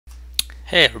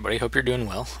Hey everybody, hope you're doing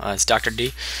well. It's Dr.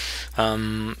 D.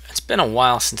 It's been a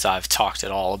while since I've talked at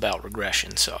all about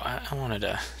regression, so I wanted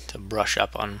to brush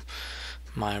up on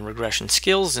my regression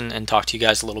skills and talk to you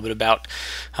guys a little bit about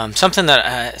something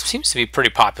that seems to be pretty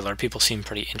popular. People seem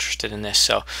pretty interested in this.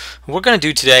 So what we're going to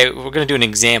do today, we're going to do an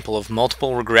example of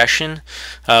multiple regression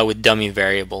with dummy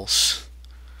variables.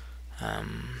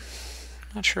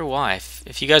 Not sure why.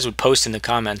 If you guys would post in the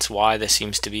comments why this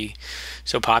seems to be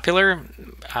so popular,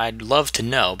 I'd love to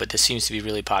know, but this seems to be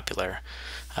really popular.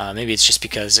 Maybe it's just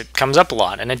because it comes up a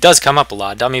lot, and it does come up a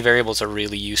lot. Dummy variables are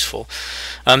really useful.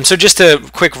 So just a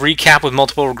quick recap with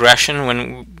multiple regression.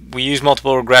 When we use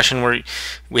multiple regression,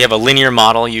 we have a linear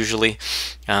model usually.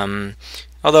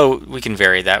 Although we can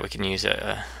vary that, we can use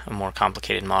a more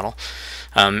complicated model.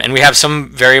 And we have some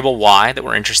variable y that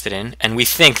we're interested in, and we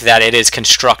think that it is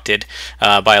constructed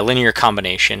by a linear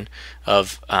combination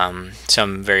of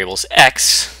some variables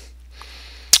x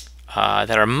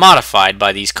that are modified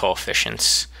by these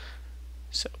coefficients.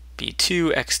 So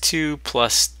b2 x2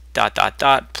 plus dot dot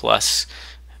dot plus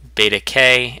beta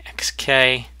k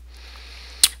xk.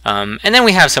 And then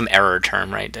we have some error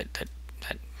term, right, that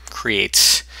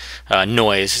creates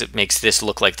noise that makes this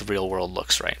look like the real world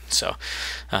looks, right? So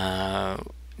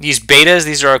these betas,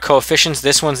 these are our coefficients.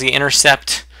 This one's the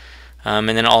intercept, and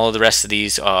then all of the rest of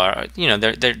these are,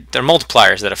 they're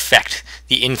multipliers that affect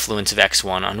the influence of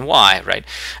x1 on y, right?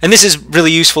 And this is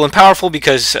really useful and powerful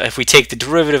because if we take the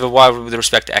derivative of y with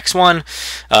respect to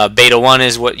x1, beta 1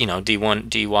 is what, d1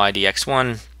 dy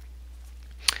dx1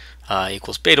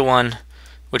 equals beta 1.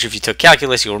 Which, if you took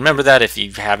calculus, you'll remember that. If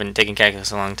you haven't taken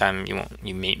calculus in a long time,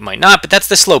 might not. But that's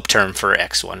the slope term for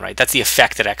x1, right? That's the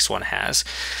effect that x1 has.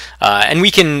 And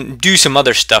we can do some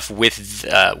other stuff with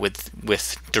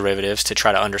derivatives to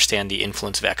try to understand the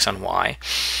influence of x on y.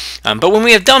 But when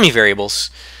we have dummy variables,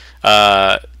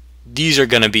 these are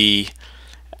going to be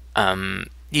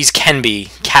these can be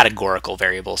categorical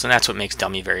variables, and that's what makes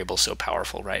dummy variables so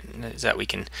powerful, right? Is that we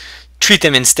can treat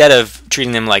them, instead of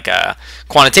treating them like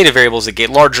quantitative variables that get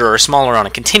larger or smaller on a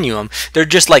continuum, they're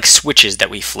just like switches that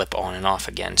we flip on and off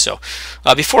again. So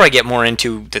before I get more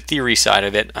into the theory side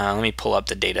of it, let me pull up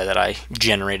the data that I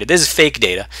generated. This is fake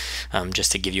data,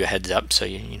 just to give you a heads up, so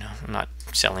I'm not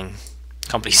selling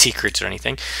company secrets or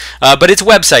anything, but it's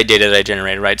website data that I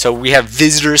generated, right? So we have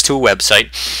visitors to a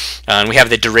website, and we have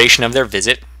the duration of their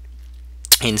visit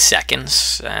in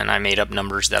seconds, and I made up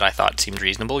numbers that I thought seemed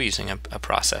reasonable using a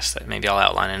process that maybe I'll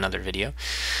outline in another video.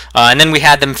 And then we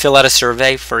had them fill out a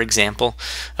survey, for example,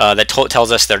 that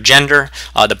tells us their gender,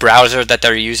 the browser that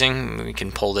they're using. We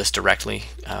can pull this directly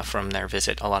from their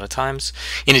visit a lot of times.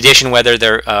 In addition, whether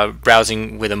they're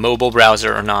browsing with a mobile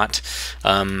browser or not,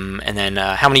 and then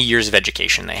how many years of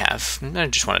education they have. I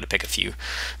just wanted to pick a few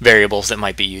variables that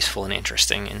might be useful and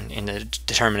interesting in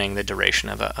determining the duration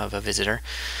of a visitor.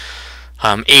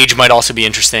 Age might also be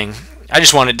interesting. I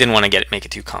just didn't want to make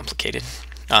it too complicated.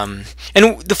 And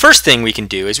the first thing we can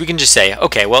do is we can just say,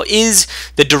 okay, well, is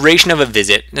the duration of a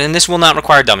visit, and this will not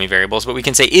require dummy variables, but we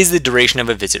can say, is the duration of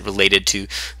a visit related to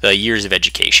the years of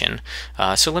education?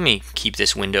 So let me keep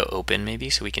this window open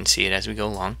maybe so we can see it as we go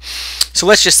along. So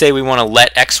let's just say we want to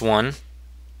let x1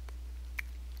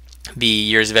 be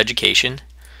years of education.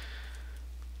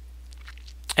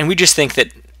 And we just think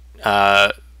that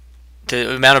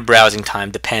the amount of browsing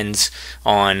time depends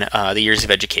on the years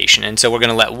of education, and so we're going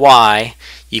to let y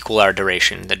equal our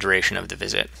duration, the duration of the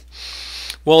visit.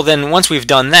 Well, then once we've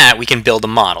done that, we can build a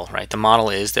model, right? The model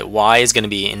is that y is going to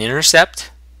be an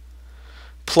intercept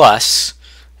plus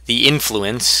the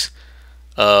influence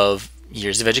of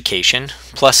years of education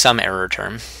plus some error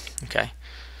term. Okay.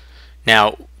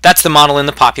 Now that's the model in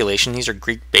the population. These are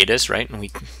Greek betas, right?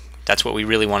 And that's what we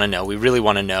really want to know. We really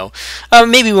want to know,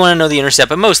 maybe we want to know the intercept,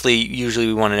 but usually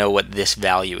we want to know what this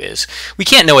value is. We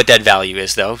can't know what that value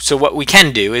is, though. So what we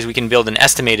can do is we can build an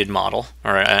estimated model,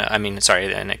 or an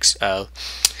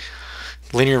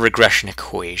linear regression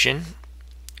equation,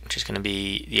 which is going to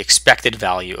be the expected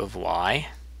value of y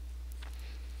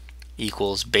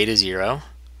equals beta 0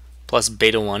 plus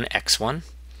beta 1 x1.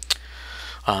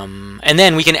 And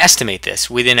then we can estimate this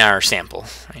within our sample,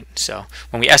 right? So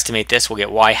when we estimate this, we'll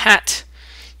get y hat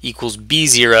equals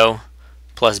b0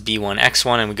 plus b1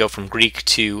 x1, and we go from Greek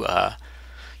to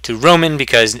Roman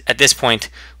because at this point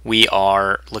we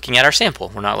are looking at our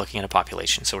sample. We're not looking at a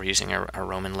population, so we're using our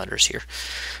Roman letters here.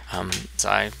 So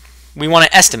I we want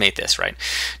to estimate this, right?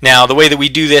 Now, the way that we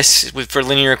do this for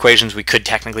linear equations, we could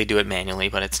technically do it manually,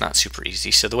 but it's not super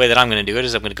easy. So the way that I'm going to do it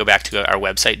is I'm going to go back to our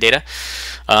website data,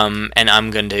 and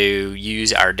I'm going to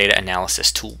use our data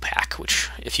analysis tool pack, which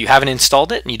if you haven't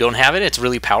installed it and you don't have it, it's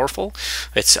really powerful.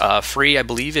 It's free, I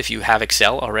believe, if you have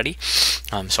Excel already.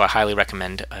 So I highly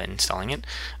recommend installing it.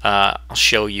 I'll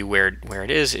show you where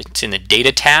it is. It's in the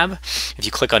data tab. If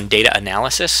you click on data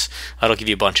analysis, that'll give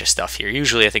you a bunch of stuff here.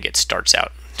 Usually I think it starts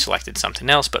out selected something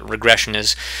else, but regression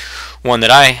is one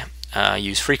that I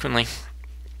use frequently.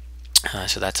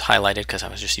 So that's highlighted because I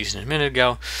was just using it a minute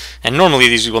ago. And normally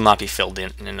these will not be filled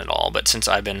in at all, but since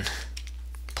I've been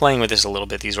playing with this a little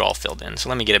bit, these are all filled in. So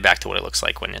let me get it back to what it looks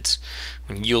like when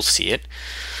you'll see it.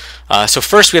 So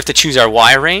first we have to choose our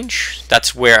Y range.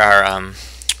 That's where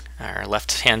our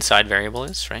left-hand side variable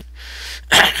is, right?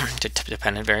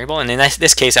 Dependent variable. And in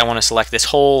this case, I want to select this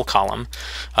whole column.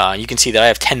 You can see that I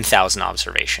have 10,000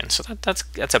 observations. So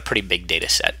that's a pretty big data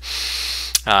set.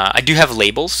 I do have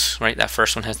labels, right? That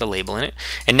first one has the label in it.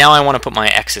 And now I want to put my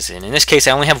X's in. In this case,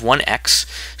 I only have one X.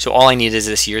 So all I need is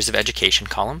this years of education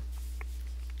column.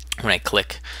 When I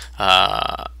click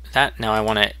that, now I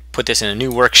want to put this in a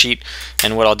new worksheet.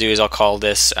 And what I'll do is I'll call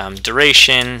this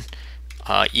duration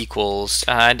equals,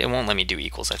 it won't let me do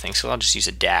equals, I think, so I'll just use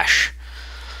a dash,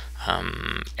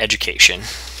 education.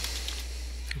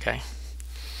 Okay,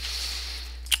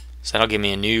 so that'll give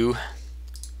me a new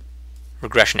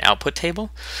regression output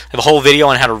table. I have a whole video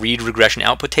on how to read regression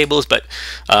output tables, but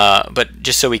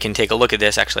just so we can take a look at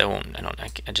this, actually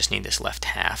I just need this left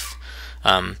half.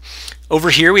 Over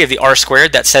here we have the R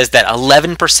squared that says that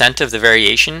 11% of the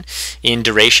variation in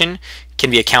duration can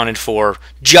be accounted for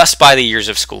just by the years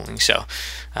of schooling. So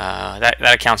that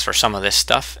accounts for some of this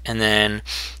stuff. And then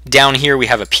down here we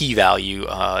have a p-value.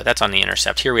 That's on the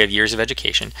intercept. Here we have years of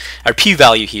education. Our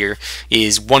p-value here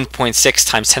is 1.6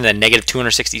 times 10 to the negative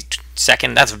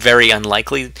 262nd. That's very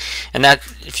unlikely. And that,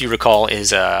 if you recall,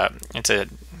 is it's a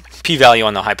p-value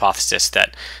on the hypothesis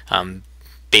that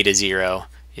beta 0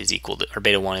 is equal to, or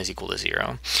beta 1 is equal to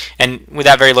 0. And with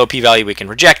that very low p-value, we can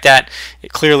reject that.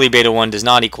 Clearly, beta 1 does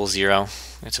not equal 0.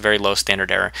 It's a very low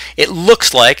standard error. It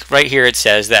looks like, right here it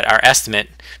says that our estimate,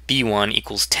 B1,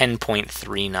 equals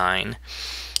 10.39,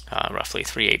 roughly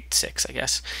 386, I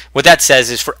guess. What that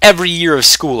says is for every year of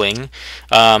schooling,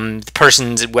 the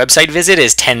person's website visit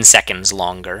is 10 seconds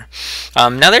longer.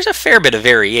 Now, there's a fair bit of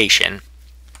variation,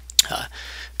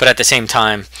 but at the same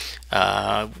time,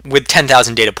 with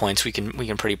 10,000 data points, we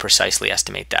can pretty precisely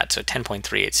estimate that. So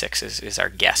 10.386 is our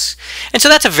guess. And so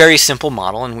that's a very simple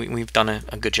model, and we've done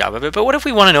a good job of it. But what if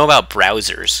we want to know about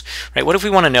browsers, right? What if we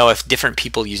want to know if different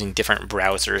people using different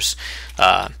browsers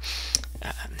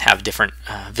have different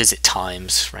visit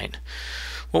times, right?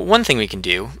 Well, one thing we can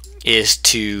do is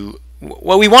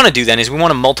what we want to do then is we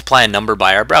want to multiply a number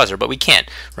by our browser, but we can't,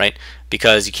 right?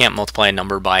 Because you can't multiply a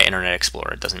number by Internet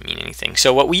Explorer. It doesn't mean anything.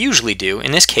 So what we usually do,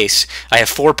 in this case, I have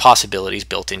 4 possibilities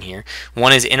built in here.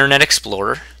 One is Internet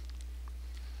Explorer.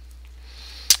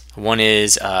 One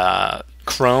is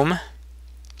Chrome.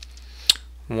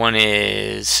 One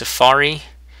is Safari.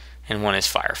 And one is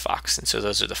Firefox. And so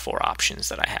those are the 4 options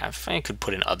that I have. I could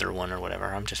put an other one or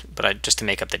whatever. Just to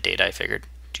make up the data, I figured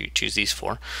to choose these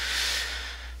 4.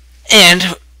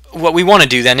 And what we want to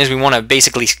do then is we want to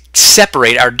basically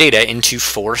separate our data into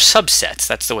 4 subsets.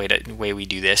 That's the way we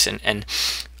do this, and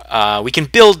we can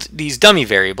build these dummy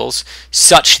variables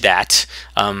such that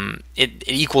it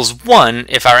equals 1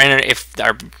 if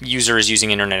our user is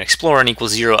using Internet Explorer and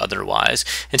equals 0 otherwise.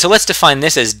 And so let's define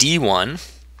this as D1,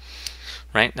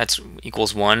 right? That's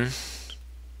equals 1.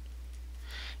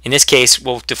 In this case,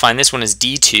 we'll define this one as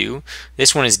D2,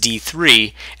 this one is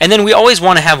D3, and then we always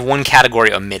want to have one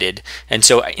category omitted. And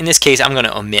so in this case, I'm going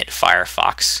to omit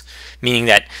Firefox, meaning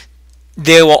that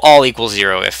they will all equal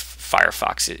 0 if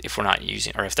we're not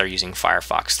using, or if they're using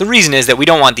Firefox. The reason is that we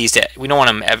don't want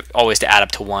them always to add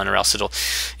up to 1, or else it'll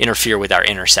interfere with our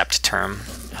intercept term.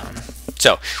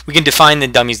 So we can define the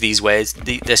dummies this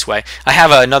way. I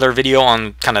have another video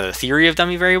on kind of the theory of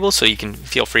dummy variables, so you can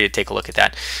feel free to take a look at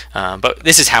that. But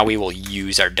this is how we will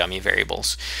use our dummy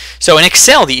variables. So in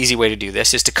Excel, the easy way to do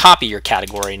this is to copy your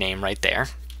category name right there.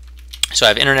 So I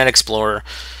have Internet Explorer,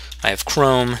 I have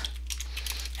Chrome,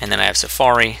 and then I have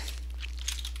Safari.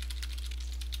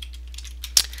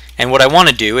 And what I want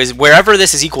to do is wherever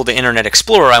this is equal to Internet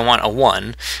Explorer, I want a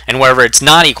 1, and wherever it's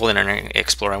not equal to Internet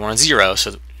Explorer, I want a 0.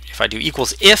 So if I do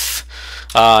equals if,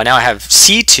 now I have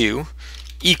C2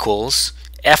 equals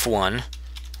F1,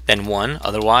 then 1,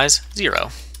 otherwise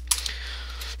 0.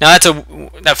 Now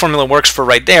that formula works for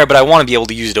right there, but I want to be able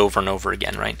to use it over and over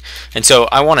again, right? And so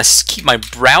I want to keep my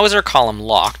browser column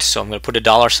locked, so I'm going to put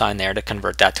a $sign there to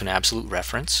convert that to an absolute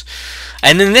reference.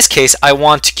 And in this case, I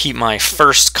want to keep my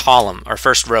first column or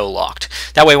first row locked.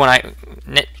 That way, when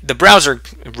the browser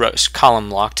column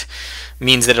locked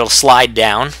means that it'll slide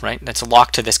down, right? That's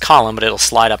locked to this column, but it'll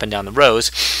slide up and down the rows.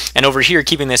 And over here,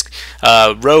 keeping this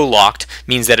row locked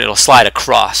means that it'll slide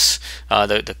across.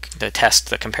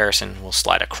 The comparison will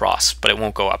slide across, but it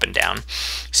won't go up and down.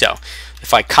 So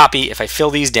if I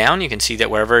fill these down, you can see that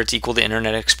wherever it's equal to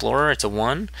Internet Explorer, it's a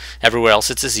 1. Everywhere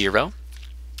else, it's a 0.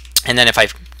 And then if I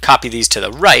copy these to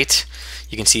the right,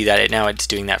 you can see that now it's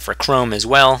doing that for Chrome as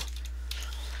well.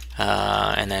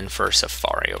 And then for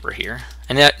Safari over here.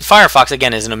 And that Firefox,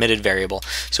 again, is an omitted variable.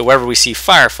 So wherever we see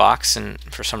Firefox, and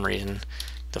for some reason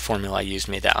the formula I used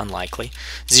made that unlikely,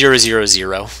 0, 0,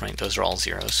 0, right? Those are all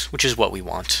zeros, which is what we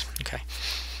want.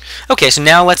 Okay, so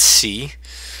now let's see.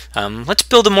 Let's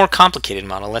build a more complicated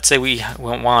model. Let's say we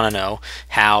want to know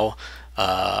how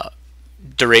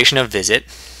duration of visit,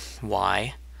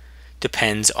 y,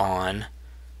 depends on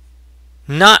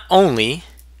not only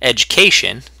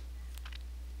education,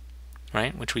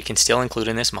 right, which we can still include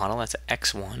in this model, that's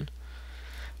x1,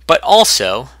 but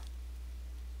also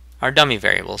our dummy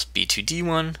variables, b2,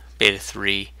 d1,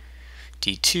 beta3,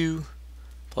 d2,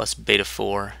 plus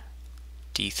beta4,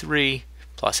 d3,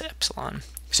 plus epsilon.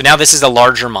 So now this is a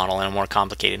larger model and a more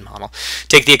complicated model.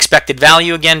 Take the expected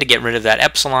value again to get rid of that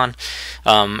epsilon,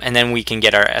 and then we can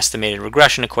get our estimated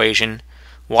regression equation.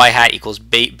 Y hat equals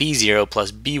b0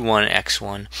 plus b1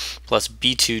 x1 plus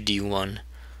b2 d1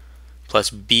 plus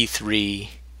b3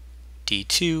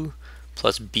 d2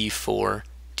 plus b4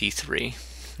 d3.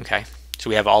 Okay, so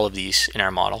we have all of these in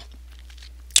our model.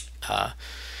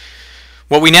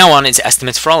 What we now want is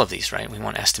estimates for all of these, right? We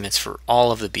want estimates for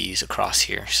all of the b's across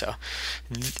here. So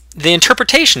the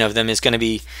interpretation of them is going to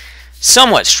be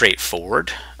somewhat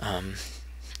straightforward,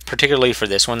 particularly for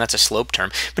this one. That's a slope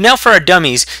term. But now for our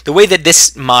dummies, the way that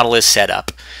this model is set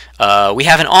up, we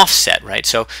have an offset, right?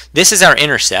 So this is our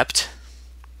intercept,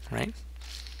 right?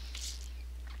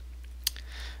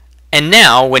 And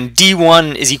now when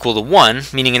d1 is equal to 1,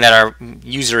 meaning that our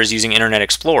user is using Internet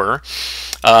Explorer,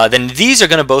 then these are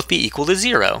going to both be equal to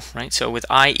 0, right? So with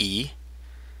IE,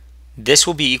 this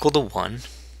will be equal to 1,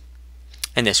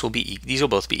 and these will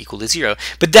both be equal to 0.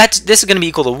 But this is going to be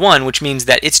equal to 1, which means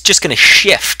that it's just going to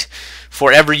shift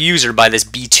for every user by this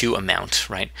b2 amount,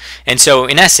 right? And so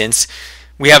in essence,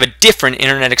 we have a different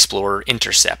Internet Explorer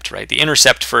intercept, right? The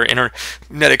intercept for Internet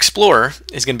Explorer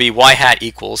is going to be y hat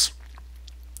equals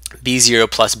b0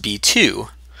 plus b2,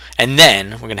 and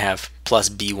then we're going to have plus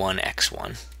b1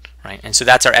 x1, right? And so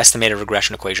that's our estimated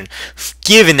regression equation,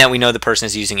 given that we know the person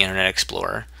is using Internet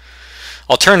Explorer.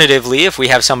 Alternatively, if we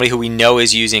have somebody who we know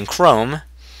is using Chrome,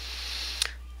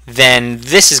 then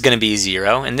this is going to be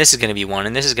 0, and this is going to be 1,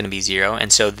 and this is going to be 0,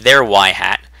 and so their y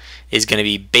hat is going to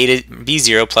be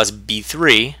b0 plus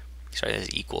b3, sorry, this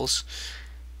equals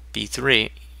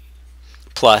b3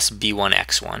 plus b1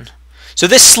 x1. So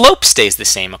this slope stays the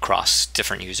same across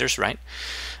different users, right?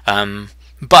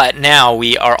 But now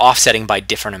we are offsetting by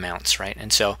different amounts, right?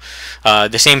 And so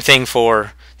the same thing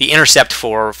for the intercept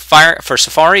for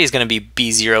Safari is going to be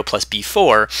b0 plus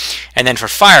b4, and then for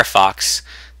Firefox,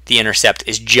 the intercept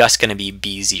is just going to be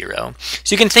b0.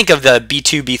 So you can think of the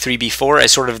b2, b3, b4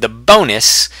 as sort of the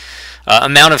bonus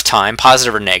amount of time,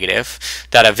 positive or negative,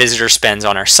 that a visitor spends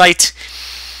on our site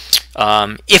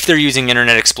if they're using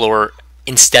Internet Explorer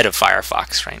instead of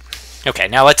Firefox, right? Okay,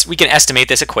 now we can estimate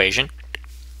this equation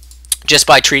just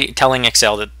by telling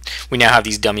Excel that we now have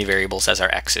these dummy variables as our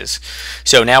x's.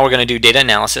 So now we're going to do data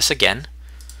analysis again.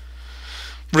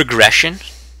 Regression.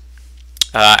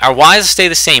 Our y's stay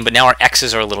the same, but now our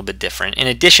x's are a little bit different. In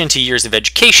addition to years of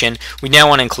education, we now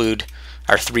want to include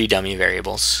our 3 dummy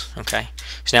variables. Okay,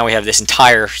 so now we have this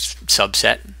entire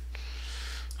subset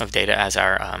of data as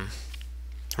our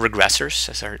regressors,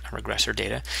 as our regressor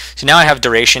data. So now I have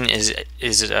duration is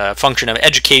a function of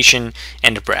education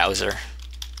and browser.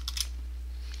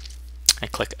 I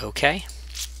click OK,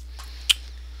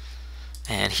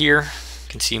 and here you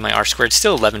can see my r-squared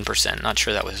still 11%. Not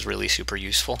sure that was really super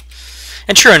useful.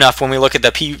 And sure enough, when we look at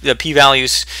the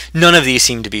p-values, none of these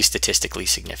seem to be statistically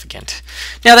significant.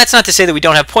 Now, that's not to say that we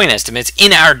don't have point estimates.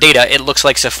 In our data, it looks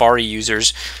like Safari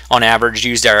users, on average,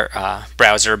 used our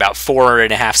browser about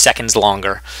 4.5 seconds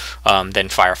longer than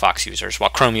Firefox users,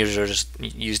 while Chrome users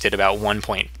used it about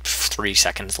 1.3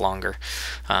 seconds longer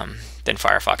than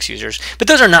Firefox users. But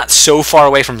those are not so far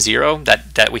away from 0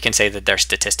 that we can say that they're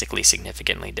statistically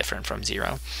significantly different from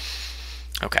 0.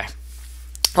 Okay.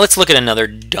 Let's look at another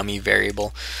dummy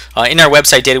variable. In our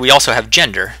website data, we also have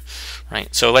gender,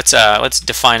 right? So let's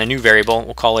define a new variable.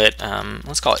 We'll call it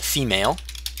let's call it female,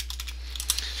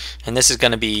 and this is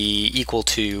going to be equal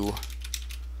to,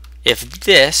 if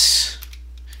this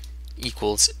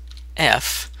equals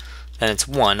f, then it's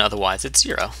 1. Otherwise, it's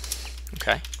 0.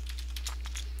 Okay.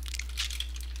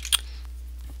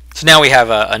 So now we have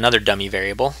another dummy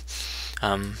variable.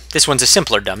 This one's a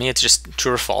simpler dummy. It's just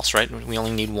true or false, right? We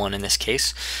only need 1 in this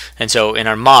case. And so in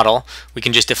our model, we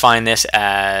can just define this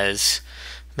as,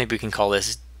 maybe we can call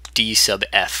this d sub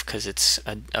f because it's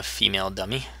a female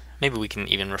dummy. Maybe we can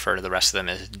even refer to the rest of them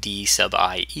as d sub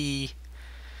IE,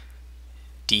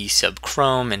 d sub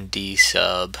Chrome, and d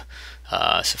sub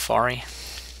Safari.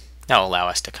 That'll allow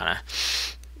us to kind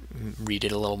of read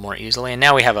it a little more easily. And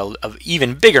now we have an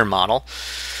even bigger model.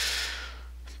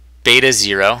 Beta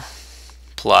 0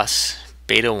 plus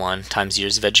beta 1 times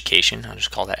years of education, I'll just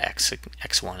call that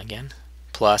x1 again,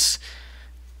 plus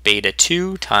beta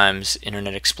 2 times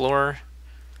Internet Explorer,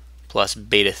 plus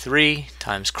beta 3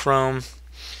 times Chrome,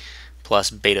 plus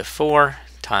beta 4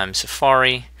 times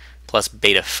Safari, plus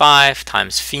beta 5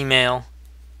 times female,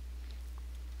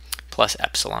 plus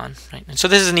epsilon. Right? And so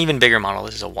this is an even bigger model.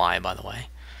 This is a y, by the way.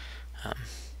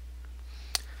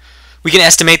 We can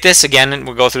estimate this. Again,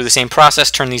 we'll go through the same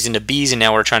process, turn these into b's, and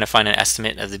now we're trying to find an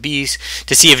estimate of the b's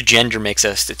to see if gender makes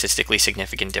a statistically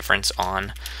significant difference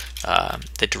on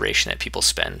the duration that people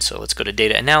spend. So let's go to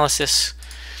data analysis,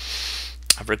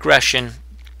 regression.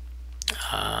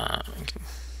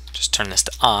 Just turn this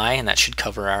to I, and that should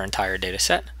cover our entire data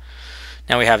set.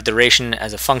 Now we have duration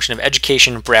as a function of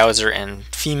education, browser, and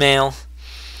female.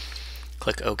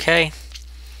 Click OK.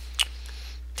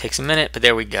 Takes a minute, but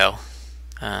there we go.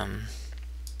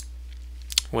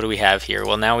 What do we have here?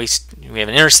 Well, now we have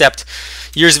an intercept.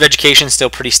 Years of education still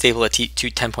pretty stable at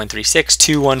 10.36,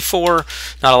 214.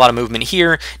 Not a lot of movement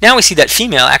here. Now we see that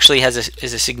female actually has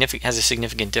a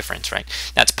significant difference, right?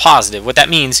 That's positive. What that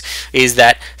means is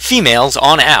that females,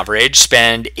 on average,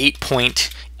 spend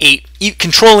 8.8,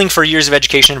 controlling for years of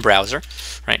education in browser,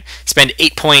 right? Spend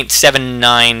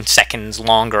 8.79 seconds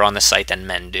longer on the site than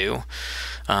men do.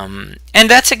 And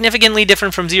that's significantly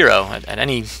different from 0 at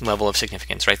any level of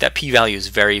significance, right? That p-value is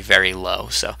very, very low.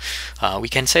 So we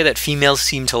can say that females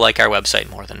seem to like our website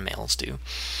more than males do.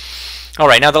 All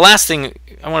right, now the last thing,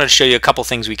 I wanted to show you a couple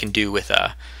things we can do with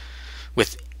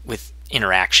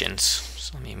interactions.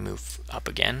 So let me move up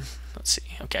again. Let's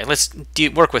see. Okay, let's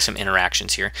work with some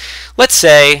interactions here. Let's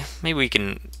say, maybe we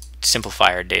can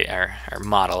simplify our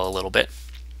model a little bit.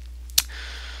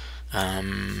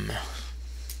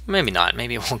 Maybe not.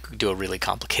 Maybe we'll do a really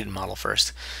complicated model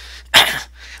first.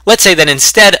 Let's say that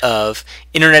instead of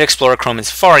Internet Explorer, Chrome, and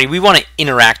Safari, we want to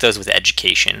interact those with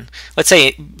education. Let's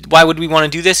say, why would we want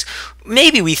to do this?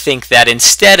 Maybe we think that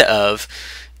instead of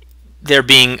there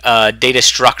being a data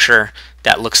structure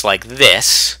that looks like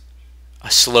this,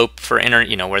 a slope for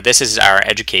where this is our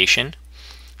education,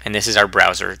 and this is our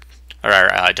browser, or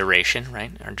our duration,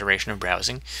 right? Our duration of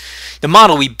browsing. The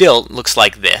model we built looks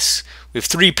like this. We have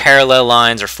 3 parallel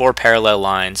lines or 4 parallel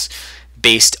lines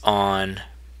based on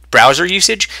browser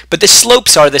usage, but the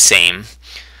slopes are the same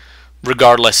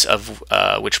regardless of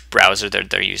which browser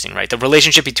they're using, right? The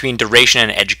relationship between duration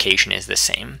and education is the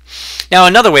same. Now,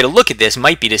 another way to look at this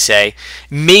might be to say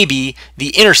maybe the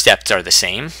intercepts are the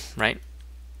same, right?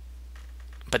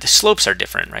 But the slopes are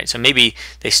different, right? So maybe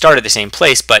they start at the same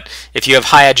place, but if you have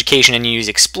high education and you use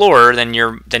Explorer, then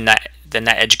that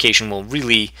education will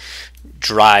really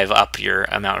drive up your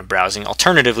amount of browsing.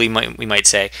 Alternatively, we might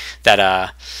say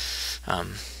that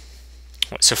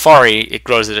Safari, it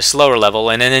grows at a slower level,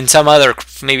 and then in some other,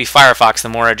 maybe Firefox,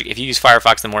 if you use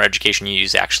Firefox, the more education you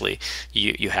use,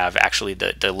 you have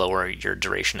the lower your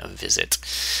duration of visit.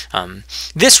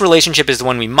 This relationship is the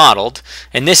one we modeled,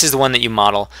 and this is the one that you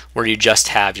model where you just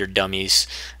have your dummies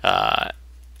kind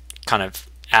of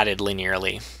added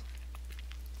linearly.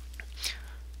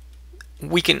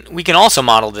 We can also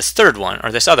model this third one,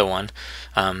 or this other one.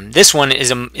 This one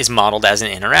is modeled as an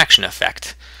interaction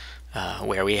effect,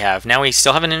 where we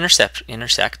still have an intercept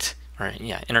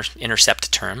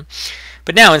term,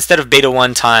 but now instead of beta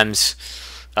 1 times,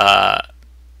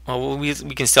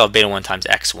 we can still have beta 1 times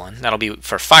x1. That'll be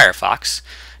for Firefox.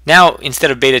 Now instead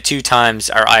of beta 2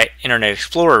 times our Internet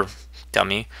Explorer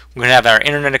dummy, we're going to have our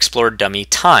Internet Explorer dummy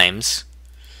times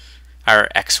our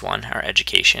x1, our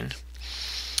education.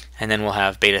 And then we'll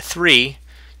have beta 3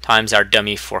 times our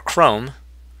dummy for Chrome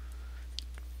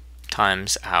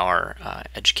times our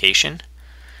education.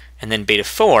 And then beta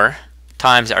 4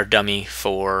 times our dummy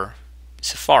for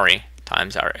Safari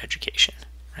times our education.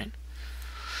 Right? And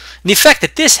the effect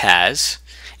that this has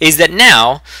is that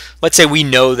now, let's say we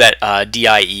know that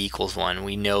DIE equals 1.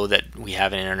 We know that we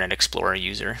have an Internet Explorer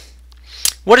user.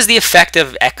 What is the effect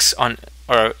of x on,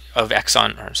 or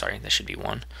I'm sorry, that should be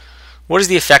 1. What is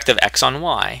the effect of x on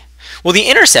y? Well, the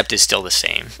intercept is still the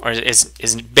same, or is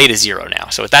beta 0 now.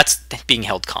 So that's being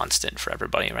held constant for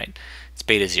everybody, right? It's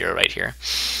beta 0 right here.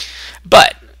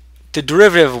 But the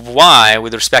derivative of y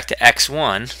with respect to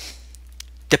x1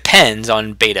 depends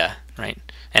on beta, right?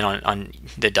 And on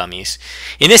the dummies.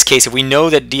 In this case, if we know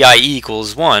that DIE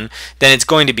equals 1, then it's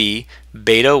going to be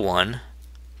beta 1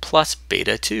 plus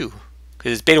beta 2.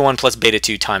 Because it's beta 1 plus beta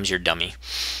 2 times your dummy,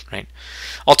 right?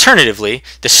 Alternatively,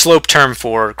 the slope term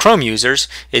for Chrome users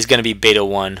is going to be beta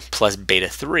 1 plus beta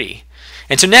 3.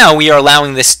 And so now we are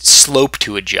allowing this slope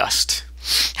to adjust.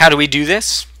 How do we do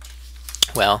this?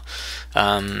 Well,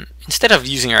 instead of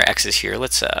using our x's here,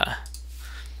 let's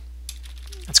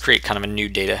create kind of a new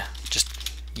data, just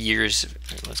years,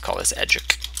 let's call this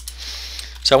educ.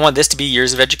 So I want this to be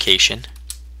years of education.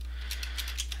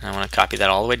 And I want to copy that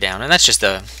all the way down, and that's just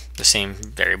the same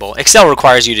variable. Excel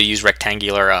requires you to use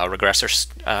rectangular regressor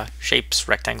shapes,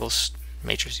 rectangles,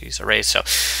 matrices, arrays, so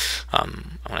I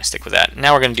want to stick with that.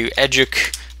 Now we're going to do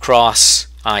educ cross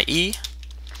IE.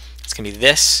 It's going to be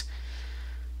this.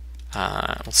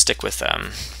 We'll stick with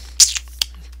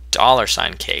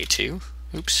 $K2.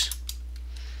 Oops.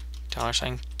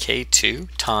 $K2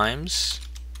 times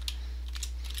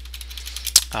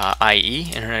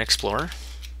IE, Internet Explorer.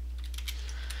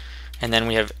 And then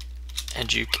we have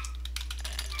educ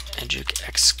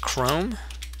x Chrome,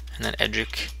 and then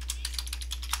educ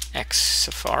x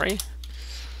Safari.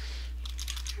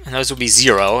 And those will be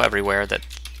 0 everywhere.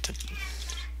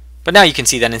 But now you can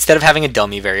see that instead of having a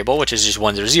dummy variable, which is just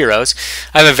 1s or 0s,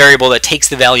 I have a variable that takes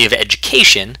the value of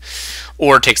education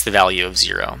or takes the value of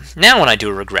 0. Now when I do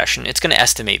a regression, it's going to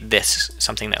estimate this,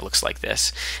 something that looks like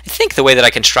this. I think the way that I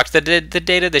construct the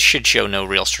data, this should show no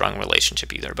real strong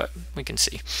relationship either, but we can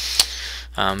see.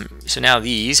 So now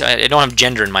these, I don't have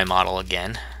gender in my model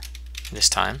again this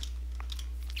time,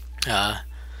 but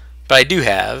I do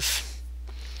have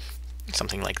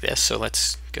something like this. So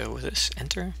let's go with this,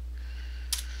 enter.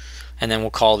 And then we'll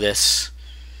call this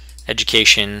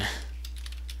education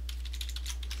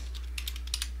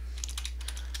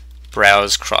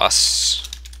browse cross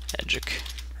educ.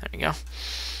 There we go.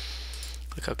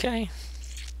 Click OK.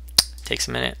 Takes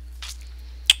a minute.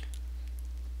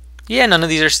 Yeah, none of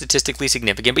these are statistically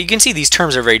significant, but you can see these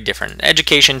terms are very different.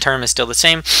 Education term is still the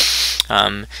same,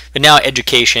 but now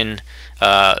education,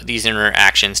 these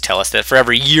interactions tell us that for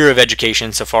every year of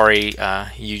education, Safari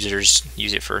users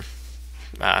use it for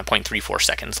 0.34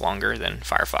 seconds longer than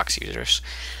Firefox users.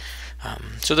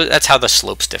 So that's how the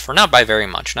slopes differ, not by very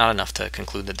much, not enough to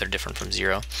conclude that they're different from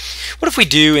 0. What if we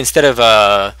do, instead of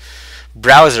a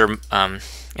browser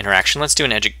interaction, let's do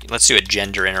a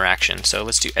gender interaction. So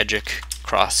let's do educ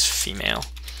cross female.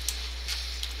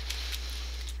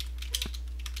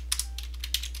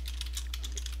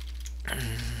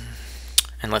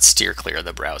 And let's steer clear of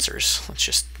the browsers. Let's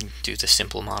just do the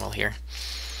simple model here.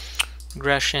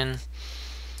 Regression.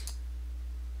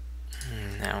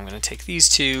 Now I'm going to take these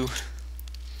two,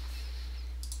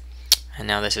 and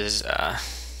now this is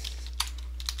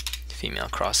female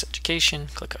cross education.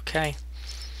 Click OK.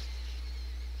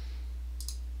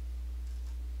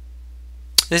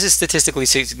 This is statistically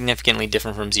significantly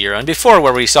different from 0. And before,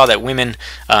 where we saw that women,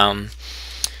 what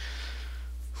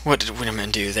did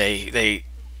women do? They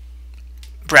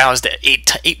browsed at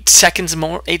 8 seconds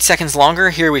more, 8 seconds longer.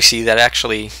 Here we see that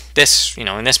actually this,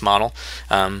 in this model,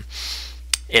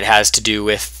 it has to do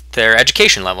with their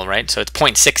education level, right? So it's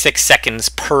 0.66 seconds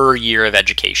per year of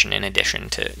education in addition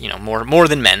to, more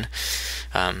than men.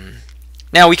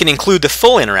 Now we can include the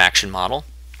full interaction model.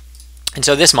 And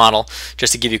so this model,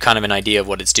 just to give you kind of an idea of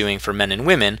what it's doing for men and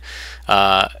women,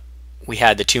 we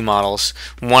had the two models,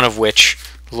 one of which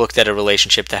looked at a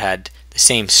relationship that had the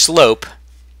same slope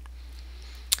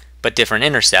but different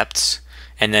intercepts,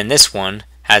 and then this one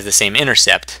has the same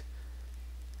intercept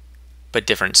but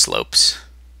different slopes.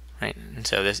 Right, and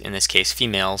so in this case,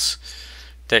 females,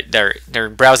 their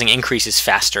browsing increases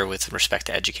faster with respect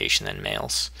to education than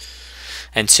males.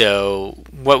 And so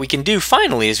what we can do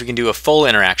finally is we can do a full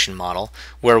interaction model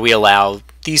where we allow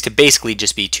these to basically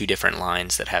just be two different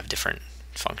lines that have different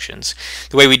functions.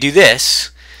 The way we do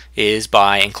this is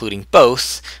by including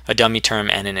both a dummy term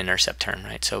and an intercept term,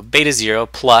 right? So beta 0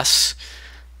 plus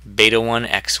beta 1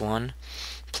 x1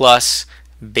 plus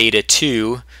beta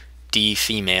 2 d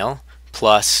female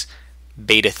plus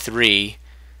beta 3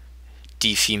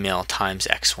 d female times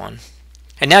x1.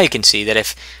 And now you can see that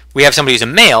if we have somebody who's a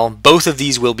male, both of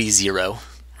these will be 0,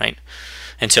 right?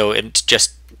 And so it's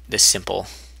just this simple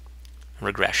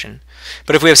regression.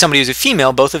 But if we have somebody who's a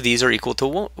female, both of these are equal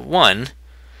to 1,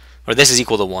 or this is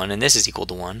equal to 1 and this is equal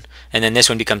to 1, and then this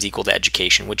one becomes equal to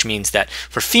education, which means that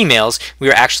for females we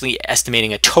are actually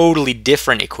estimating a totally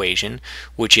different equation,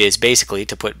 which is basically,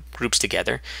 to put groups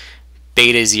together,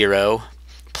 beta 0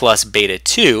 plus beta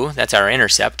 2, that's our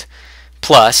intercept,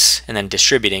 plus, and then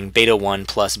distributing, beta 1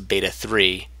 plus beta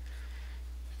 3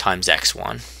 times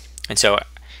x1. And so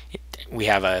we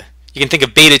have you can think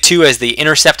of beta 2 as the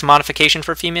intercept modification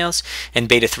for females, and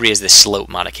beta 3 as the slope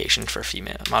modification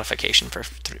for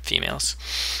females.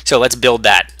 So let's build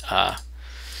that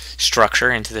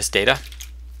structure into this data.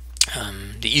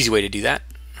 The easy way to do that,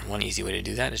 one easy way to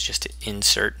do that, is just to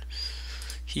insert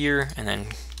here and then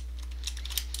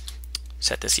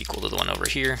set this equal to the one over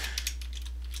here.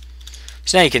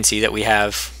 So now you can see that we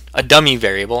have a dummy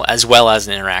variable as well as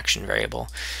an interaction variable.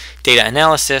 Data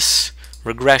analysis,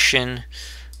 regression.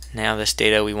 Now this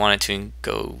data, we want it to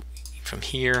go from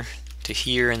here to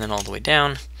here and then all the way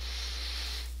down.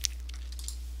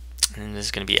 And this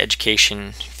is going to be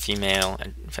education, female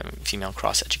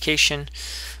cross education.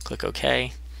 Click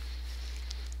OK.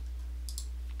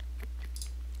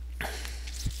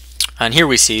 And here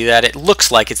we see that it looks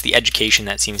like it's the education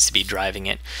that seems to be driving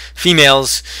it.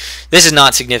 Females, this is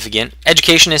not significant.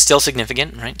 Education is still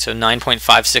significant, right? So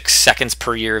 9.56 seconds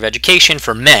per year of education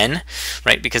for men,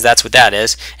 right? Because that's what that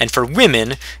is. And for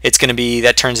women, it's going to be,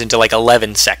 that turns into like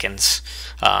 11 seconds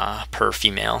per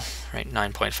female, right?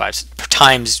 9.5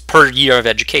 times per year of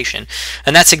education.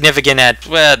 And that's significant at,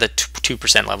 well, the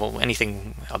 2% level,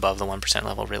 anything above the 1%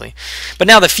 level, really. But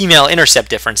now the female intercept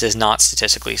difference is not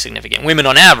statistically significant. Women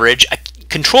on average,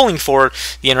 controlling for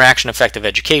the interaction effect of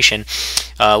education,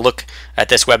 look at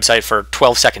this website for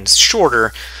 12 seconds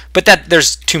shorter, but that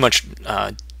there's too much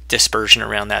dispersion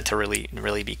around that to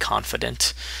really be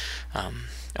confident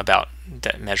about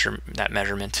that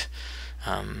measurement.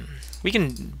 We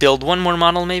can build one more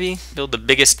model, maybe build the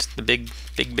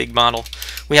big model.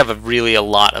 We have a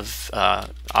lot of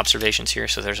observations here,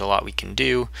 so there's a lot we can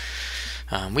do.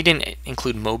 We didn't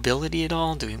include mobility at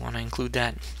all. Do we want to include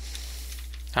that?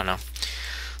 I don't know.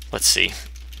 Let's see.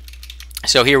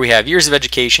 So here we have years of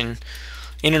education,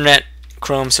 internet,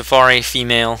 Chrome, Safari,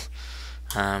 female,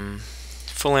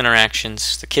 full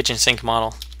interactions, the kitchen sink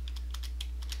model.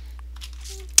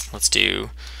 Let's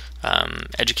do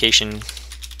education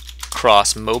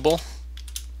cross mobile,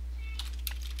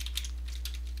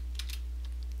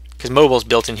 because mobile is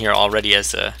built in here already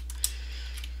as a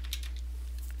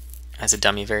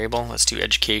dummy variable. Let's do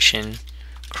education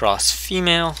cross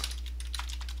female.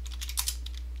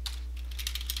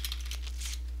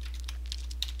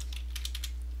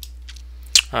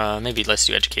 Maybe let's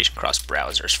do education cross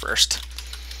browsers first.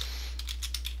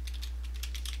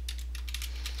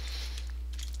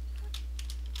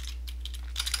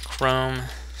 Chrome.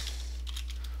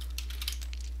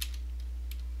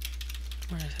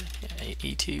 Where is it? Yeah,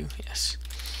 E2, yes.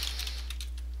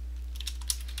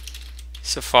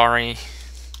 Safari.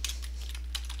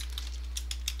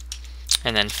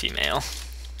 And then female.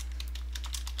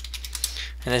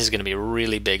 And this is going to be a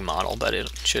really big model, but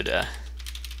it should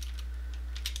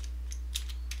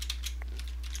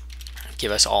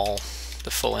give us all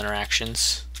the full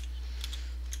interactions.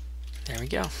 There we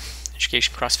go.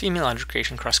 Education cross female,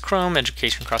 education cross Chrome,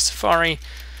 education cross Safari,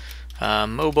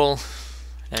 mobile.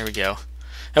 There we go.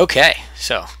 Okay,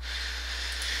 so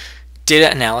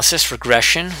data analysis,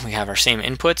 regression. We have our same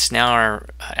inputs. Now our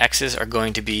x's are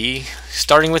going to be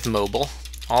starting with mobile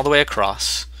all the way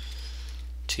across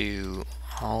to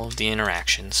all of the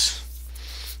interactions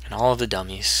and all of the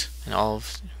dummies and all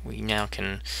of, we now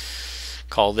can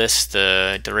call this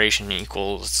the duration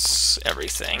equals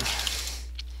everything.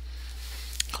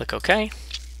 Click OK.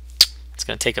 It's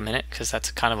going to take a minute because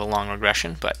that's kind of a long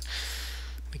regression, but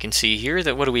we can see here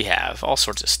that what do we have? All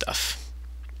sorts of stuff.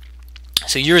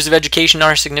 So years of education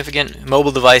are significant.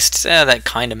 Mobile device, that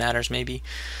kind of matters maybe.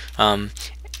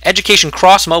 Education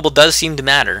cross mobile does seem to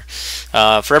matter.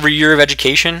 For every year of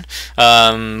education,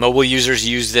 mobile users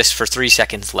use this for 3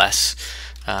 seconds less.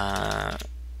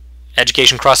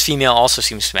 Education cross female also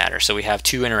seems to matter, so we have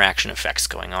 2 interaction effects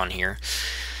going on here.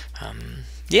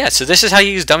 Yeah, so this is how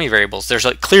you use dummy variables.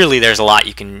 Clearly there's a lot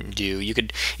you can do. You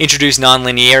could introduce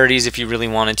nonlinearities if you really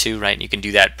wanted to, right? You can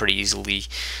do that pretty easily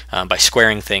by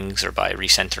squaring things or by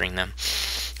recentering them.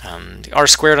 The R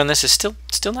squared on this is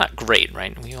still not great,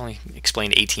 right? We only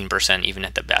explained 18% even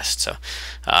at the best, so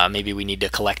maybe we need to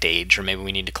collect age, or maybe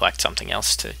we need to collect something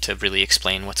else to really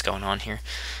explain what's going on here.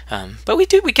 But we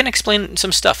can explain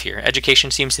some stuff here. Education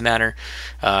seems to matter.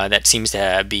 That seems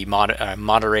to be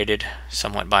moderated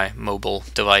somewhat by mobile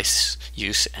device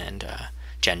use and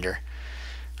gender.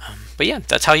 But yeah,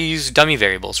 that's how you use dummy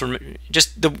variables.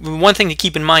 Just the one thing to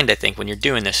keep in mind, I think, when you're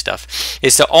doing this stuff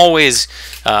is to always,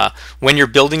 when you're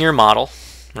building your model,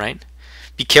 right,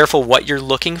 be careful what you're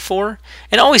looking for,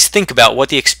 and always think about what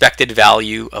the expected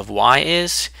value of y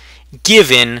is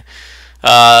given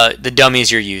the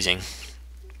dummies you're using,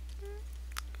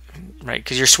 right?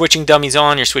 Because you're switching dummies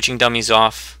on, you're switching dummies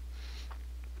off.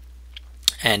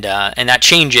 And that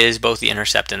changes both the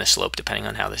intercept and the slope depending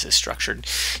on how this is structured.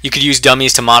 You could use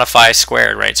dummies to modify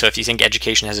squared, right? So if you think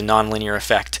education has a nonlinear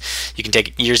effect, you can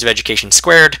take years of education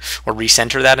squared or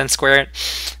recenter that and square it,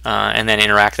 and then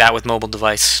interact that with mobile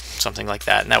device, something like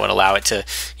that. And that would allow it to,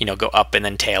 go up and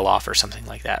then tail off or something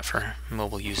like that for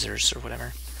mobile users or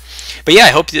whatever. But yeah, I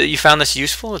hope that you found this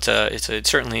useful.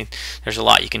 Certainly there's a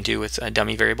lot you can do with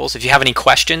dummy variables. If you have any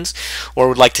questions or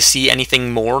would like to see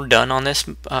anything more done on this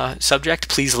subject,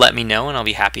 please let me know, and I'll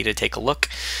be happy to take a look.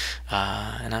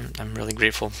 And I'm really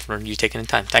grateful for you taking the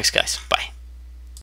time. Thanks, guys. Bye.